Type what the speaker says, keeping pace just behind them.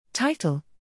Title: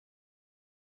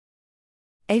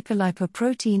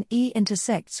 Apolipoprotein E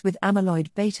intersects with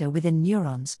amyloid-β within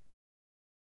neurons.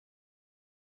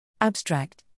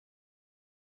 Abstract: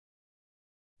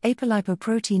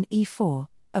 Apolipoprotein E4,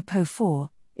 APO4,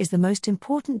 is the most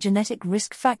important genetic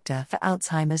risk factor for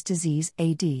Alzheimer's disease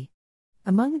 (AD).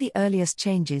 Among the earliest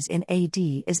changes in AD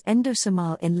is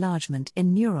endosomal enlargement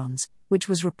in neurons, which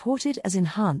was reported as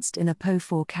enhanced in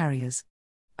APO4 carriers.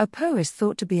 APO is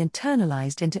thought to be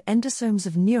internalized into endosomes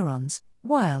of neurons,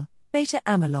 while beta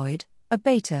amyloid,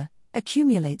 A-beta,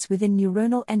 accumulates within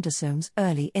neuronal endosomes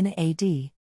early in AD.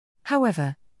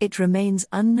 However, it remains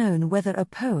unknown whether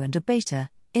APO and A-beta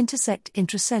intersect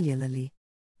intracellularly.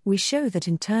 We show that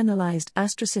internalized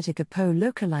astrocytic APO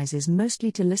localizes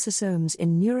mostly to lysosomes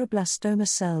in neuroblastoma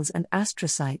cells and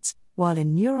astrocytes, while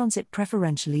in neurons it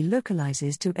preferentially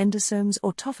localizes to endosomes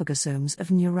or tophagosomes of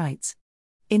neurites.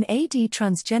 In AD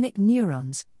transgenic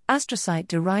neurons,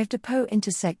 astrocyte-derived APO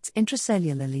intersects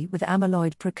intracellularly with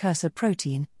amyloid precursor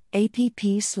protein,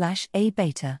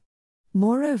 APP/A-beta.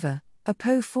 Moreover,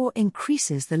 APO4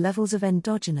 increases the levels of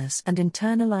endogenous and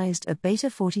internalized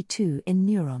A-beta-42 in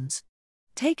neurons.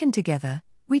 Taken together,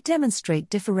 we demonstrate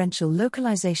differential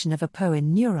localization of APO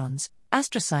in neurons,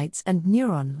 astrocytes and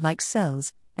neuron-like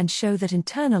cells, and show that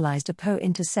internalized APO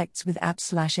intersects with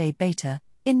AP/A-beta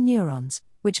in neurons,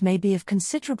 which may be of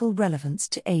considerable relevance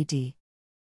to AD.